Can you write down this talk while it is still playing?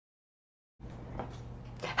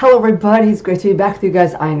Hello everybody, it's great to be back with you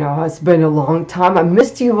guys. I know it's been a long time. I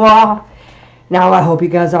missed you all. Now I hope you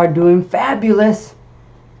guys are doing fabulous.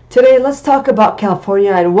 Today let's talk about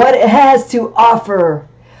California and what it has to offer.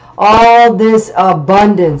 All this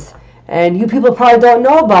abundance. And you people probably don't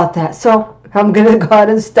know about that. So I'm going to go ahead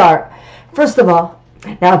and start. First of all,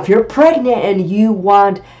 now if you're pregnant and you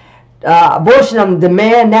want abortion on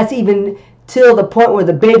demand, that's even till the point where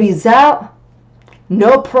the baby's out,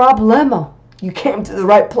 no problemo. You came to the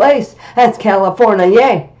right place. That's California,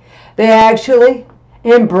 yay. They actually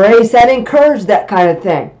embrace and encourage that kind of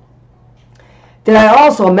thing. Did I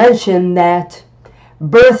also mention that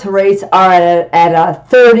birth rates are at a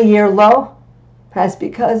 30-year low? That's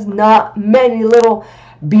because not many little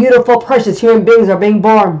beautiful, precious human beings are being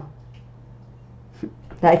born.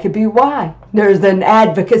 That could be why there's an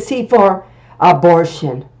advocacy for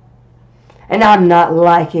abortion. And I'm not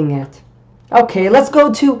liking it. Okay, let's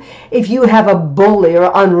go to if you have a bully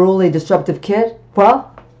or unruly, disruptive kid.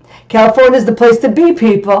 Well, California is the place to be,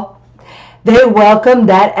 people. They welcome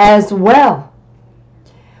that as well.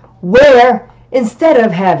 Where instead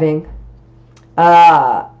of having,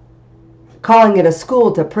 calling it a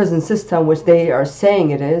school to prison system, which they are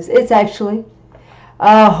saying it is, it's actually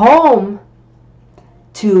a home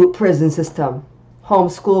to prison system. Home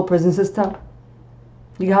school prison system.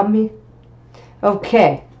 You got me?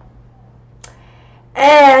 Okay.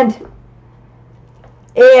 And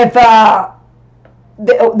if they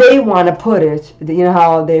want to put it, you know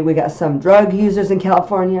how we got some drug users in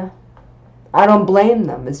California? I don't blame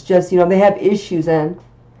them. It's just, they have issues and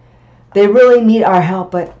they really need our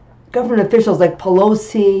help. But government officials like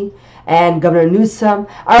Pelosi and Governor Newsom,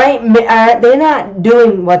 they're not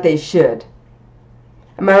doing what they should.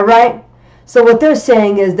 Am I right? So what they're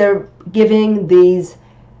saying is they're giving these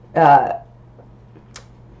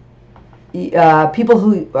people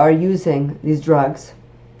who are using these drugs,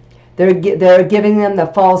 they're giving them the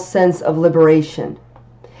false sense of liberation.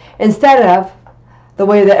 Instead of the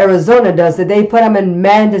way that Arizona does it, they put them in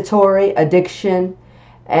mandatory addiction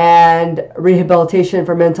and rehabilitation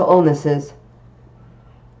for mental illnesses.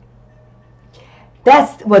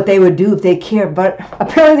 That's what they would do if they cared, but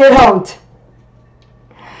apparently they don't.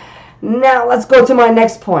 Now let's go to my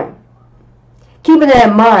next point. Keeping that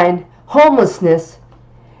in mind, homelessness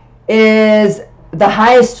is the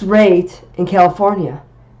highest rate in California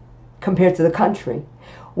compared to the country,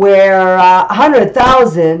 where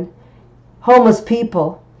 100,000 homeless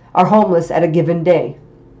people are homeless at a given day.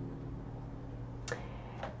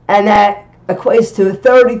 And that equates to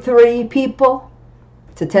 33 people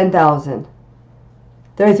to 10,000.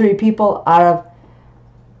 33 people out of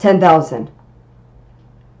 10,000.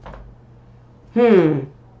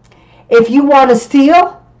 If you want to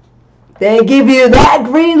steal, they give you that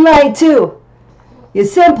green light too. You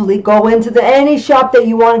simply go into any shop that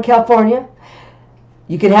you want in California.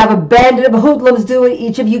 You can have a bandit of hoodlums do it.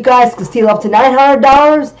 Each of you guys can steal up to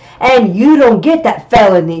 $900 and you don't get that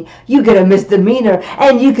felony. You get a misdemeanor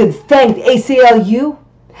and you can thank the ACLU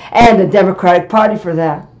and the Democratic Party for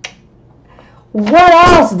that. What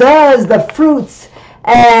else does the fruits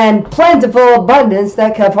and plentiful abundance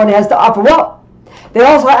that California has to offer? Well, they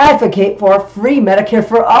also advocate for free Medicare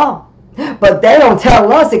for all. But they don't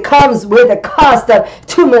tell us it comes with a cost of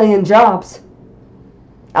 2 million jobs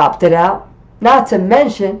opted out. Not to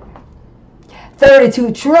mention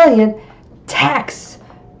 32 trillion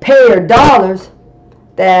taxpayer dollars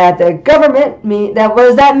that the government what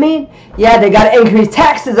does that mean? Yeah, they got to increase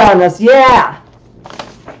taxes on us. Yeah.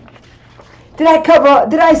 Did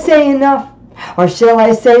I say enough? Or shall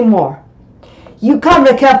I say more? You come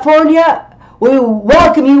to California, we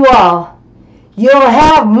welcome you all. You'll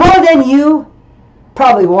have more than you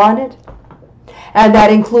probably wanted. And that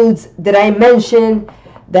includes, did I mention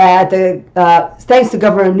that thanks to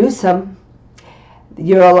Governor Newsom,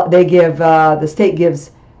 the state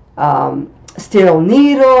gives sterile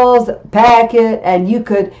needles, packet, and you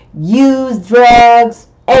could use drugs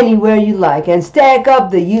anywhere you like and stack up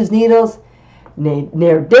the used needles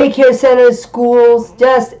near daycare centers, schools,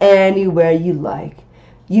 just anywhere you like.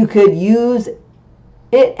 You could use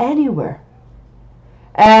it anywhere.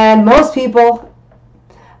 And most people,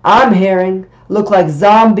 I'm hearing, look like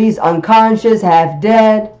zombies, unconscious, half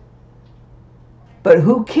dead. But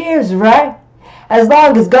who cares, right? As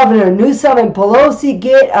long as Governor Newsom and Pelosi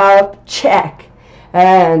get a check,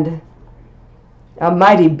 and a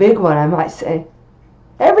mighty big one, I might say,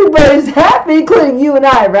 everybody's happy, including you and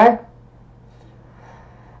I, right?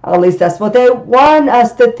 At least that's what they want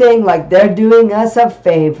us to think, like they're doing us a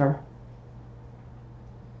favor.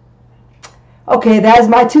 Okay, that's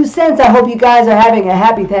my 2 cents. I hope you guys are having a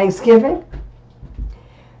happy Thanksgiving.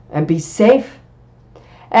 And be safe.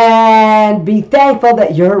 and be thankful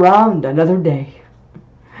that you're around another day.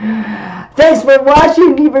 Thanks for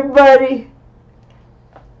watching, everybody.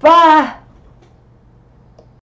 Bye.